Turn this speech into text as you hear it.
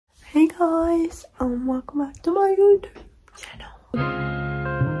guys, and welcome back to my YouTube channel.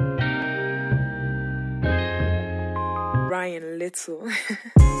 Ryan Little.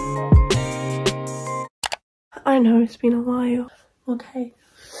 I know it's been a while. Okay,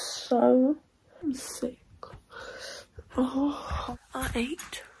 so I'm sick. Oh, I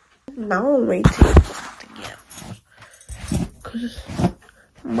ate. Now I'm waiting for something else. Because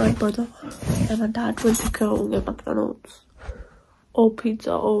my brother and my dad went to go and get McDonald's or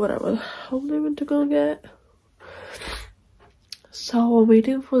pizza or whatever the hell they went to go get. So I'm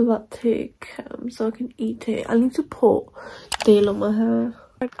waiting for that to come so I can eat it. I need to put tail on my hair.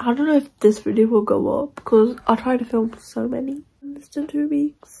 I don't know if this video will go up because I tried to film so many. It's been 2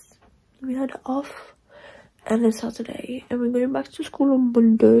 weeks. We had off and it's Saturday and we're going back to school on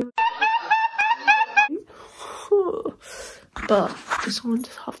Monday. But it's on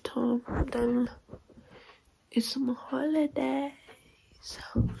this half time, then it's summer holidays,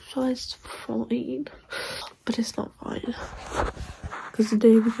 so it's fine. But it's not fine because the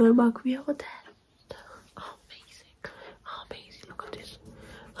day we go back we have a test. Oh, amazing, look at this.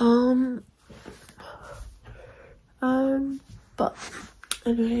 But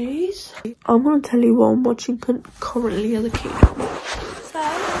anyways, I'm gonna tell you what I'm watching currently as a K-drama. So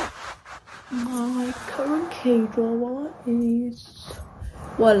my current K-drama is,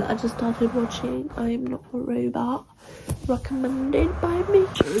 well, I just started watching I Am Not a Robot, recommended by me.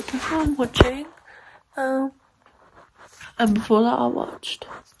 That's what I'm watching. And before that I watched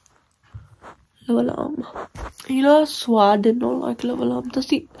𝚂𝙾𝙲𝙰. You know, I swear I did not like 𝚂𝙾𝙲𝙰. That's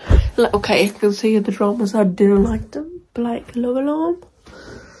the, like, okay, I can say the dramas I didn't like them, but like 𝚂𝙾𝙲𝙰,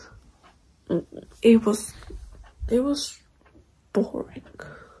 it was boring.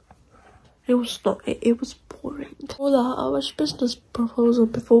 It was boring. Before that, I watched Business Proposal.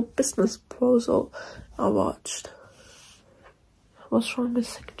 Before Business Proposal, I watched What's Wrong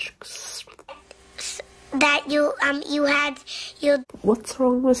with That you had your What's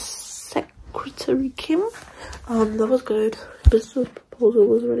Wrong with Secretary Kim? That was good. Business Proposal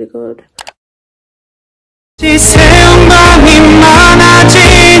was really good.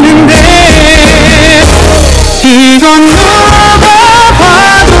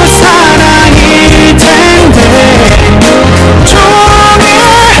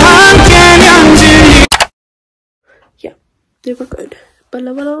 Yeah, they were good. But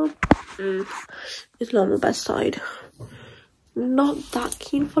𝚂𝙾𝙲𝙰 is not on the best side. Not that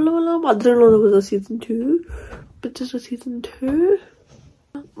keen for 𝚂𝙾𝙲𝙰. I didn't know there was a season 2, but there's a season 2.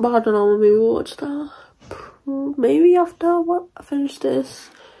 But I don't know, maybe we'll watch that. Maybe after I finish this.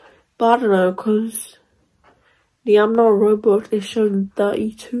 But I don't know, because the I'm Not a Robot is showing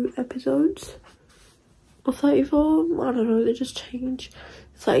 32 episodes. Or 34, I don't know, they just changed.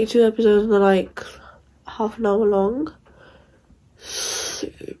 32 episodes and they're like half an hour long. So,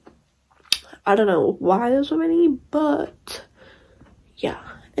 I don't know why there's so many, but yeah.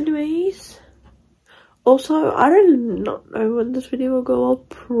 Anyways, also I don't not know when this video will go up.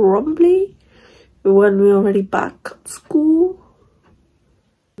 Probably when we're already back at school.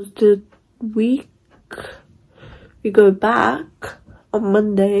 The week we go back on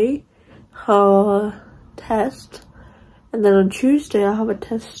Monday, have test, and then on Tuesday I have a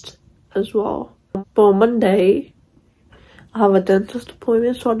test as well. But on Monday I have a dentist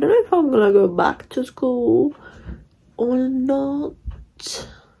appointment, so I don't know if I'm gonna go back to school or not.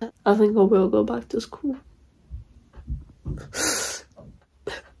 I think I will go back to school.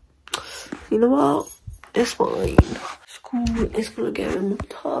 You know what? It's fine. School is gonna get more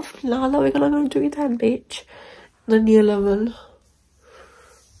tough now that we're gonna go to it and bitch. Then year level.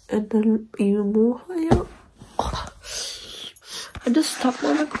 And then even more higher. Oh. I just stopped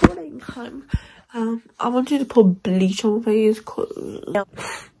my recording time. I want you to put bleach on my face because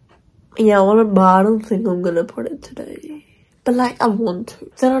yeah, I want to, but I don't think I'm gonna put it today. But like I want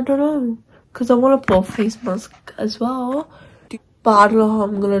to. Then I don't know, because I want to put a face mask as well. But I don't know how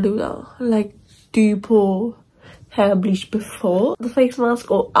I'm gonna do that. Like, do you put hair bleach before the face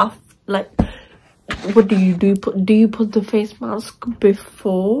mask or after? Like, what do you do? Do you put the face mask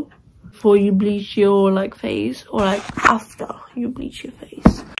before you bleach your like face, or like after you bleach your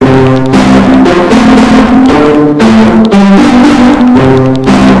face?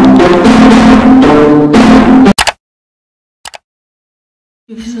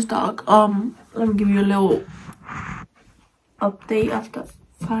 This is dark. Let me give you a little update after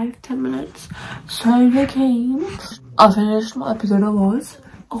 5-10 minutes. So they came. I finished my episode of Oz.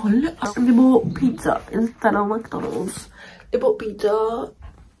 Oh look, and they bought pizza instead of McDonald's. They bought pizza,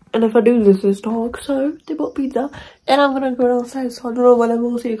 and if I do this, it's dark. So they bought pizza, and I'm gonna go downstairs. So I don't know when I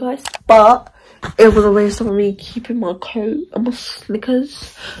will see you guys, but it was a waste of me keeping my coat and my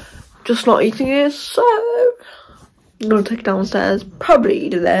sneakers just not eating it, so I'm gonna take it downstairs, probably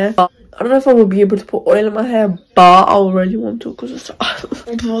eat it there. But I don't know if I will be able to put oil in my hair, but I really want to because it's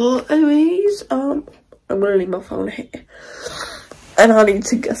but anyways, I'm gonna leave my phone here and I need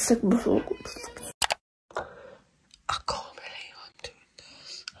to get sick before. I can't believe I'm doing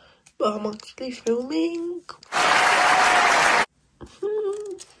this, but I'm actually filming.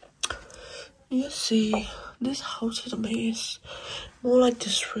 You see, this house is a mess. More like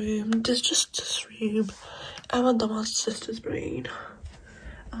this room. There's just this room. And my dumbass sister's brain.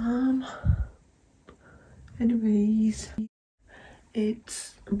 Anyways,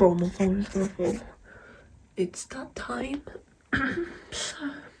 it's bro, my phone is gonna fall. It's that time.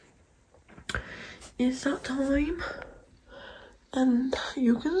 So it's that time. And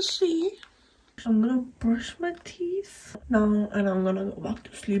you can see I'm gonna brush my teeth now and I'm gonna go back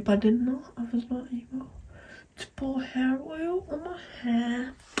to sleep. I didn't know I was not able to pour hair oil on my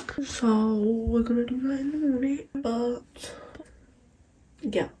hair, so we're gonna do that in the morning. But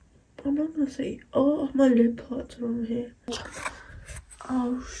yeah, I'm not gonna say, oh, my lip hurts on here.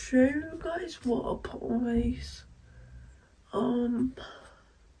 I'll show you guys what I put on my face. I'm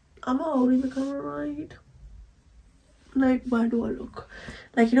not holding the camera right. Like, why do I look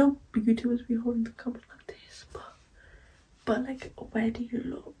like, you know, YouTubers be holding the camera like this, but like, where do you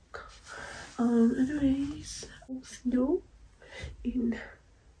look? Anyways, I'll see you in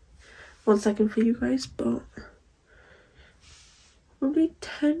 1 second for you guys, but probably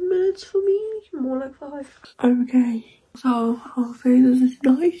 10 minutes for me, more like 5. Okay, so our faces is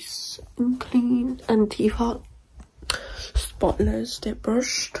nice and clean and teeth are spotless. They're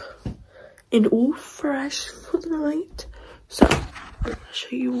brushed and all fresh for the night. So I'm gonna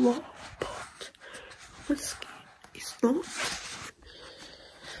show you what I put on my skin. It's not.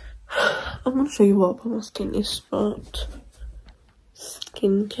 I'm gonna show you what I put on my skin. It's not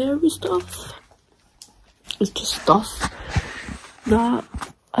skincare stuff. It's just stuff that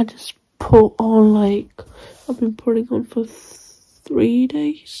I just put on, like I've been putting on for 3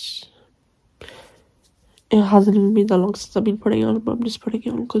 days. It hasn't even been that long since I've been putting it on, but I'm just putting it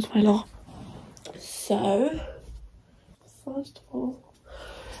on because why not? So, first of all,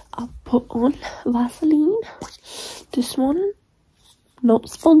 I put on Vaseline. This one, not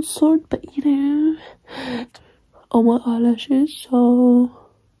sponsored, but you know, on my eyelashes. So,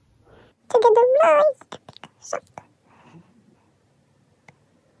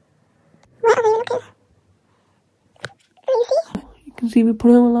 you can see me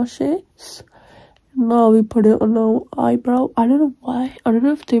put it on my lashes. Now we put it on our eyebrow. I don't know why. I don't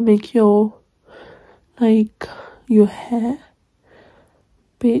know if they make your, like, your hair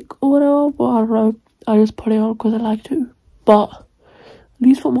big or whatever, but I don't know. I just put it on because I like to. But at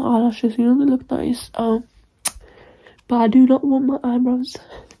least for my eyelashes, you know, they look nice. But I do not want my eyebrows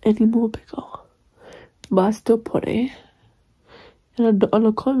any more bigger. But I still put it. And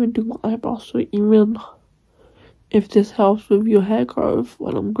I can't even do my eyebrows, so even if this helps with your hair growth,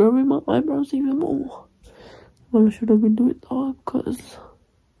 when I'm growing my eyebrows even more, well, I should have been doing that because,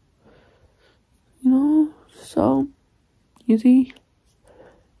 you know, so, you see,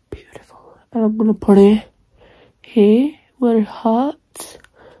 beautiful. And I'm gonna put it here where it hurts.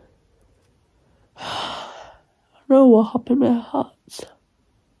 I don't know what happened where it hurts.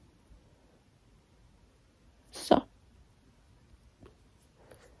 So,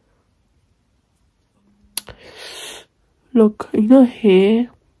 look, you know here,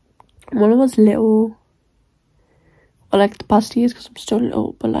 when I was little, or like the past years, because I'm still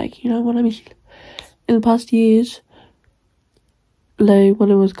little, but like, you know what I mean, in the past years, like when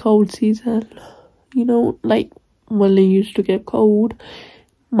it was cold season, you know, like when it used to get cold,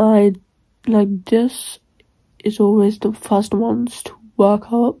 my, like, this is always the first ones to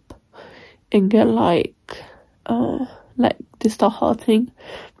work up and get like they start hurting,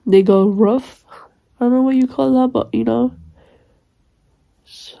 they go rough. I don't know what you call that, but you know.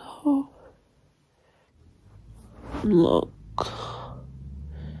 So, look,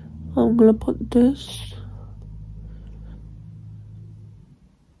 I'm gonna put this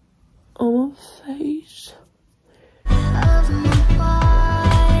on my face.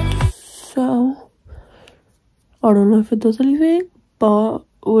 So, I don't know if it does anything, but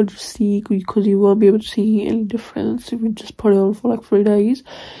we'll just see, because you won't be able to see any difference if you just put it on for like 3 days.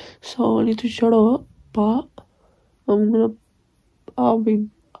 So I need to shut up, but I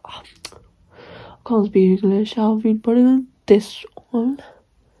can't speak English. I've been putting this on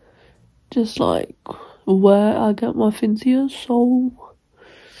just like where I get my fanciers, so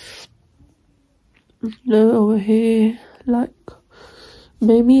you know, over here, like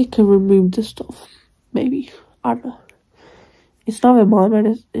maybe it can remove this stuff, maybe, I don't know. It's not in my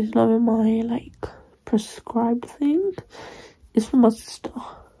medicine. It's not in my like prescribed thing. It's from my sister.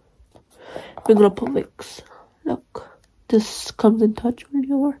 We're gonna put Vicks. Look, this comes in touch with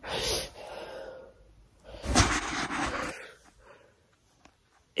your.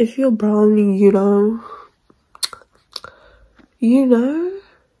 If you're brown, you know,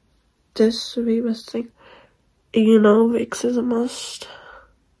 this would be the best thing. You know, Vicks is a must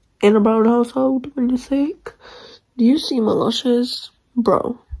in a brown household when you're sick. Do you see my lashes?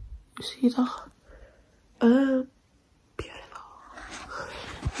 Bro, you see that? Beautiful.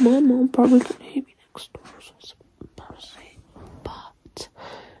 My mom probably can hear me next door, so it's embarrassing. But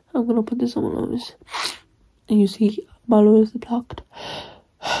I'm gonna put this on my nose. And you see, my nose is blocked.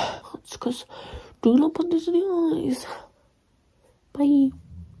 It's because do not put this in your eyes. Bye.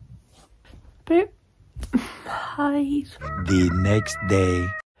 Bye. Hi. The next day.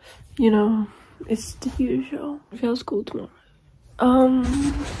 You know, it's the usual. I feel school tomorrow.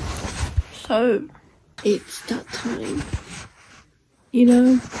 So it's that time. You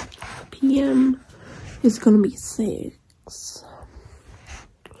know, PM is gonna be 6.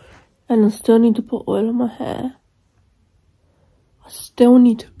 And I still need to put oil on my hair. I still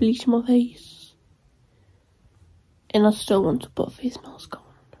need to bleach my face. And I still want to put a face mask on.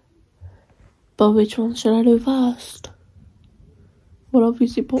 But which one should I do first? Well,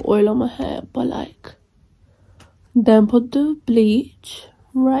 obviously put oil on my hair, but like, then put the bleach,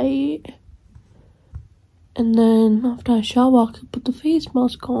 right? And then after I shower, I can put the face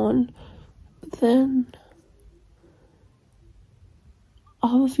mask on. But then I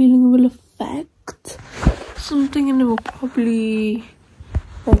have a feeling it will affect something, and it will probably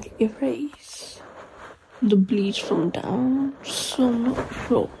like erase the bleach from down. So I'm not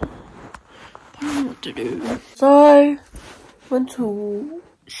sure. I don't know what to do. So I went to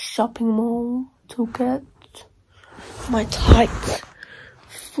shopping mall to get my tights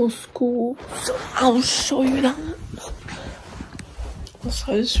for school. So I'll show you that.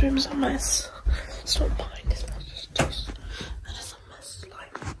 Also, this room's a mess. It's not mine, it's not just and it's a mess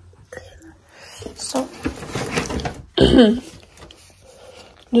like. So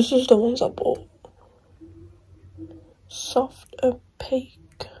this is the ones I bought. Soft opaque.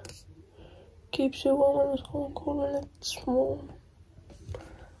 Keeps you warm when it's cold when it's warm.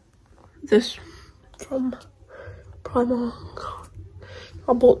 This from Primark.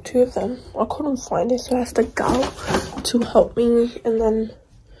 I bought 2 of them. I couldn't find it, so I asked a gal to help me. And then,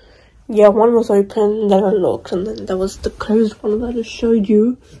 yeah, one was open. Then I looked, and then there was the closed one that I just showed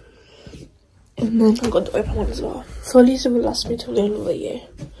you. And then I got the open one as well. So at least it will last me till the end of the year.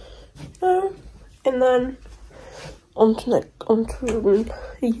 And then on to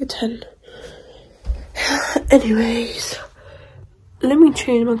year 10. Anyways, let me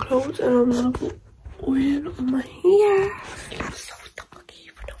change my clothes and I'm gonna put oil on my hair. It looks so darky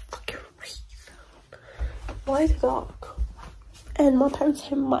for no fucking reason. Why is it dark? And my parents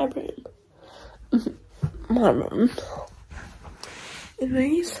have my room. My room.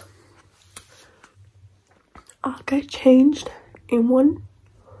 Anyways, I'll get changed in 1,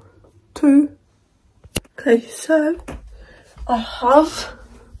 2. Okay, so I have.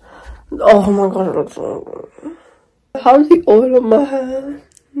 Oh my god, it looks so good. I have the oil on my hair.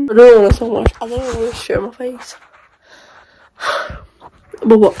 I don't want it so much. I don't want to show my face.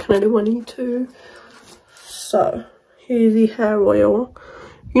 But what can I do? I need to. So, here's the hair oil.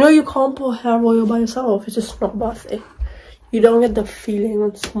 You know you can't put hair oil by yourself. It's just not worth it. You don't get the feeling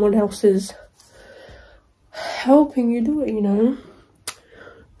when someone else is helping you do it, you know.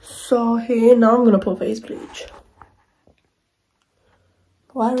 So here, now I'm gonna put face bleach.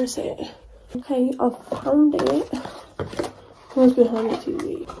 Where is it? Okay, I found it. What's behind the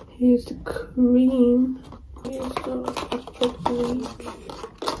TV? Here's the cream. Here's the bleach.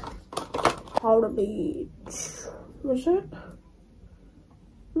 Powder bleach. What's it?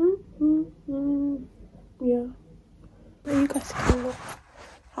 Yeah. You guys can look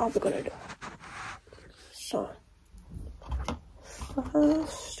how we're gonna do it. So,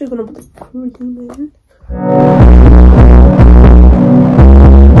 first, we're gonna put the cream in.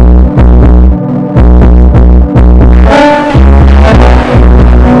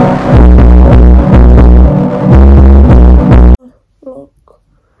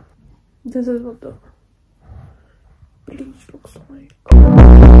 This is what the bleach looks like.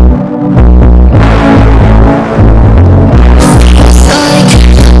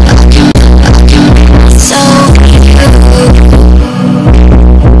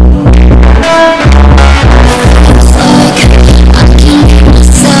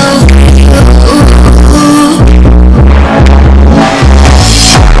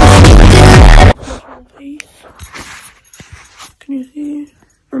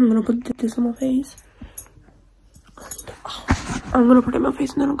 I'm gonna put this on my face. I'm gonna put it on my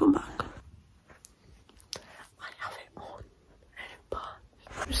face and then I'll come back. I have it on.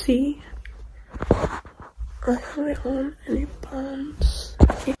 You see? I have it on and it burns.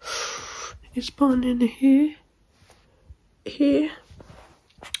 It's burning here. Here.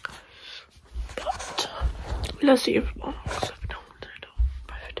 But let's see if it works. If it don't, then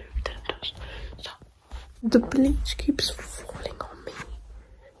it does. So the bleach keeps falling on me.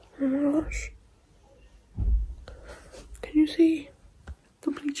 Oh my gosh. Can you see? The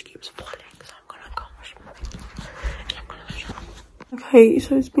bleach keeps falling, so I'm gonna go wash my face. And I'm gonna wash it. Okay,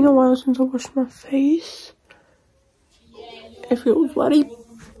 so it's been a while since I washed my face. It feels very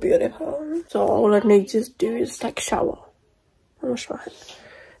beautiful. So all I need to do is take a shower and wash my head.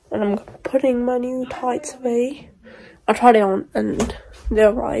 And I'm putting my new tights away. I tried it on and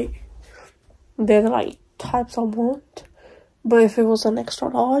they're right. They're the like types I want. But if it was an extra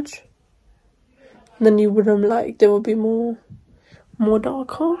large, then you wouldn't like, they would be more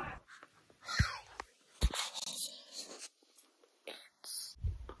darker.